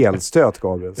få en elstöt,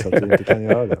 Gabriel, så att du inte kan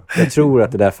göra det. Jag tror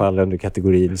att det där faller under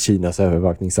kategorin Kinas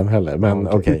övervakningssamhälle, men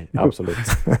okej, absolut.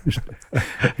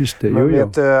 Just det. Men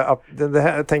vet du, det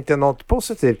här tänkte jag något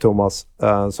positivt, Thomas,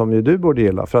 som ju du borde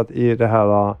gilla, för att i det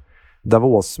här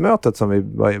Davos-mötet som vi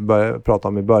började prata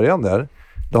om i början där,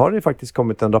 då har det faktiskt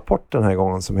kommit en rapport den här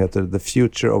gången som heter The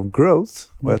Future of Growth.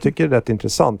 Och jag tycker det är rätt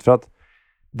intressant för att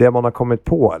det man har kommit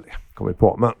på,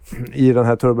 men i den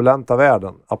här turbulenta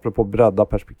världen, apropå bredda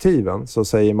perspektiven, så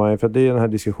säger man ju, för det är den här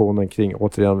diskussionen kring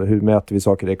återigen hur mäter vi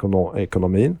saker i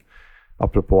ekonomin,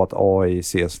 apropå att AI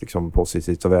ses liksom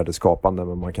positivt och värdeskapande,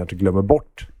 men man kanske glömmer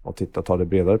bort att ta det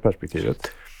bredare perspektivet.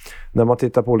 När man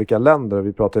tittar på olika länder,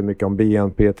 vi pratar mycket om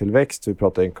BNP-tillväxt, vi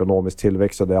pratar ekonomisk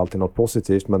tillväxt och det är alltid något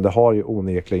positivt, men det har ju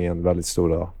onekligen väldigt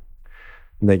stora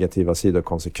negativa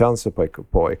sidokonsekvenser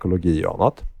på ekologi och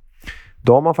annat.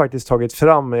 Då har man faktiskt tagit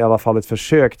fram i alla fall ett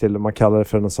försök till, man kallar det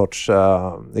för en sorts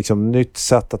liksom nytt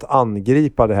sätt att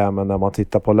angripa det här med när man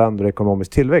tittar på länder och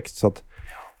ekonomisk tillväxt. Så att,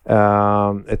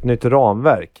 ett nytt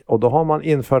ramverk. Och då har man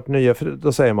infört nya,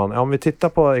 då säger man, om vi tittar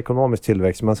på ekonomisk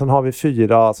tillväxt, men sen har vi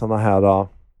 4 sådana här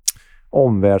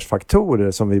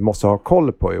omvärldsfaktorer som vi måste ha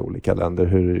koll på i olika länder,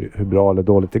 hur bra eller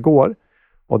dåligt det går.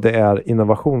 Och det är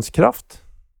innovationskraft,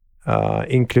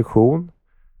 inklusion,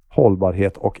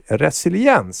 hållbarhet och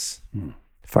resiliens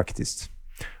faktiskt.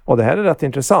 Och det här är rätt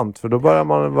intressant, för då börjar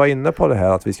man vara inne på det här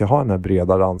att vi ska ha den här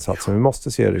bredare ansatsen. Vi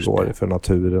måste se hur det går för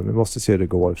naturen, vi måste se hur det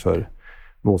går för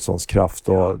motståndskraft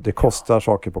och det kostar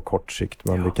saker på kort sikt,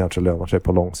 men det kanske lönar sig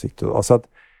på lång sikt. Så att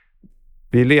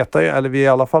vi letar ju, eller vi är i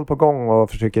alla fall på gång och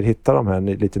försöker hitta de här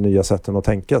lite nya sätten att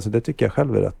tänka. Så det tycker jag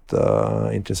själv är rätt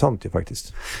intressant ju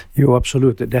faktiskt. Jo,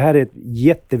 absolut. Det här är ett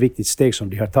jätteviktigt steg som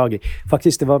de har tagit.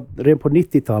 Faktiskt, det var redan på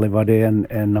 90-talet var det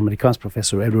en amerikansk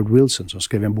professor, Edward Wilson, som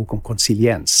skrev en bok om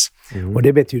konsiliens. Och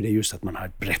det betyder just att man har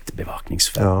ett brett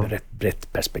bevakningsfält, ett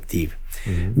brett perspektiv.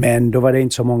 Men då var det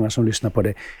inte så många som lyssnade på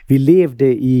det.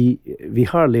 Vi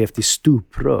har levt i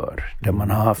stuprör där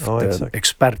man har haft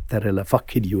experter eller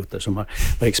fackidioter som har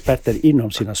varit experter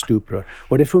inom sina stuprör.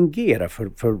 Och det fungerar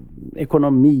för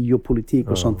ekonomi och politik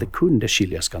och sånt. Det kunde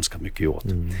skiljas ganska mycket åt.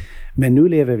 Men nu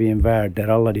lever vi i en värld där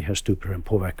alla de här stuprören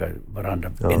påverkar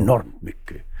varandra enormt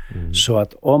mycket. Så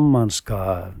att om man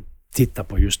ska titta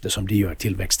på just det som de gör,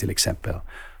 tillväxt till exempel,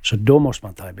 så då måste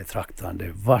man ta i betraktande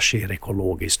vad sker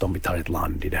ekologiskt om vi tar ett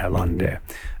land i det här landet,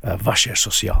 vad sker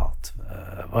socialt,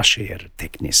 vad sker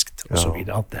tekniskt och så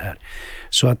vidare, allt det här.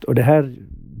 Så att, och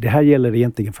det här gäller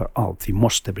egentligen för allt. Vi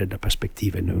måste bredda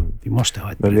perspektivet nu. Vi måste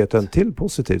ha ett Men vet du en till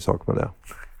positiv sak med det?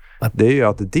 Det är ju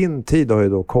att din tid har ju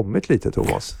då kommit lite,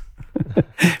 Thomas.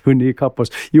 Hunnit ikapp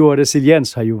oss. Jo,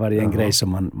 resiliens har ju varit en grej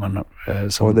som man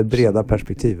och det breda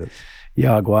perspektivet.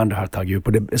 Jag och andra har tagit upp,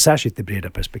 och särskilt det breda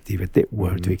perspektivet, det är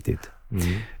oerhört viktigt.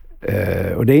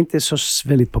 Och det är inte så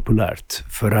väldigt populärt,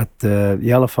 för att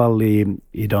i alla fall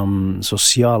i de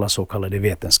sociala så kallade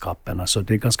vetenskaperna, så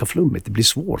det är ganska flummigt, det blir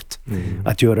svårt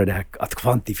att göra det här, att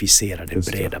kvantifiera den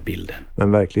breda bilden.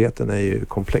 Men verkligheten är ju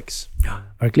komplex.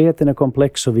 Verkligheten är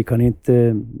komplex, och vi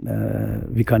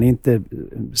kan inte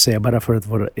säga bara för att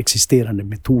våra existerande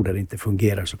metoder inte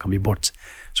fungerar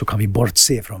så kan vi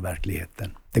bortse från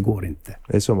verkligheten. Det går inte.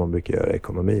 Det är så man brukar göra i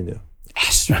ekonomin, ja.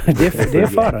 Det är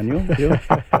faran, jo.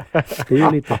 Det är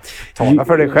ju lite... Tala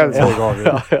för dig själv, så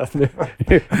Gabriel.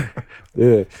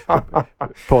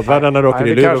 Poddvärldarna råkar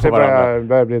i luren på varandra. Det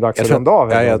börjar bli dags att runda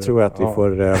av. Jag tror att vi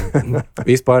får...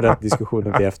 vi sparar den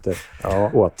diskussionen till efter.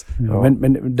 Åt.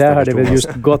 Men där har det väl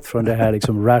just gått från det här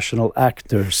liksom rational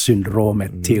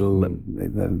actor-syndromet till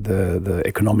the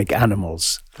economic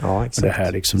animals. Ja, Och exakt. det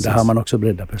här liksom, där har man också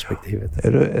breddat perspektivet.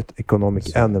 Är du ett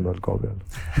economic animal, Gabriel?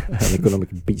 En economic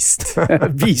beast.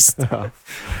 Visst! Ja.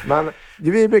 Men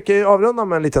vi brukar ju avrunda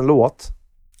med en liten låt.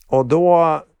 Och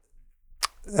då,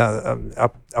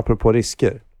 apropå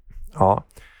risker. Ja,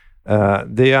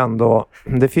 det är ändå,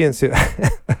 det finns ju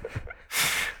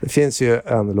det finns ju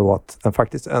en låt,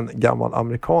 faktiskt en gammal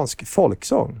amerikansk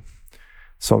folksång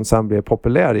som sen blev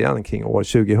populär igen kring år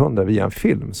 2000 via en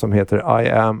film som heter I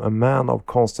am a man of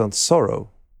constant sorrow.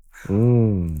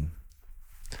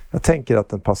 Jag tänker att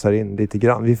den passar in lite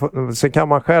grann. Sen kan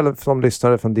man själv som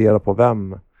lyssnare fundera på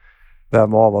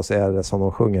vem av oss är det som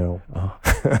de sjunger om.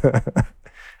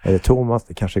 Är det Thomas?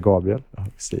 Det kanske är Gabriel. Ja,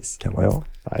 precis. Kan vara jag.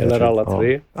 Eller alla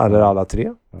tre. Ja. Eller alla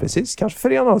tre. Precis, kanske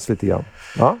förena oss lite grann.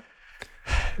 Ja.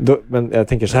 Men jag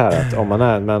tänker så här att om man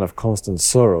är en man of constant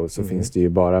sorrow så finns det ju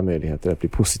bara möjligheter att bli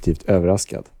positivt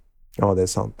överraskad. Ja, det är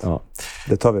sant. Ja.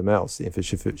 Det tar vi med oss inför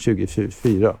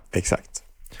 2024. Exakt.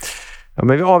 Ja,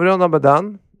 men vi avrundar med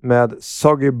den. Med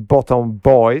Soggy Bottom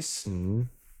Boys.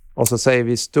 Och så säger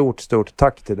vi stort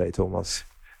tack till dig, Thomas.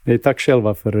 Nej, tack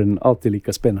själva för en alltid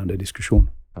lika spännande diskussion.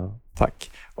 Ja,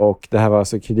 tack. Och det här var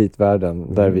alltså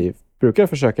Kreditvärlden där vi brukar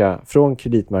försöka från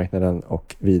kreditmarknaden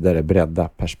och vidare bredda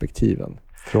perspektiven.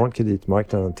 Från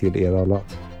kreditmarknaden till er alla.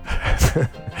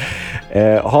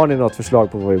 Har ni något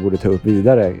förslag på vad vi borde ta upp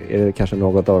vidare? Är det kanske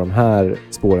något av de här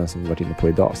spåren som vi varit inne på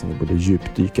idag som vi borde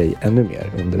djupdyka i ännu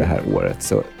mer under det här året?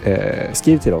 Så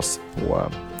skriv till oss på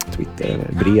Twitter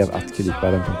eller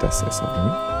brev@kreditvärlden.se så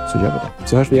gör vi det.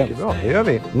 Så hörs vi igen. Bra, det gör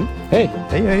vi. Hej!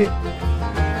 Hej, hej!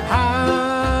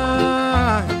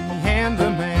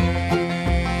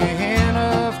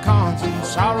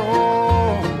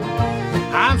 Sorrow,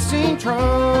 I've seen trouble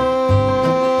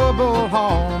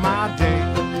all my day.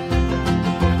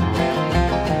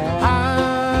 I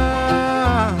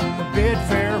bid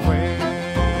farewell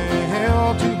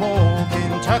to old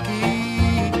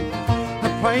Kentucky, the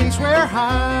place where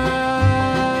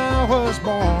I was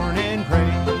born and raised.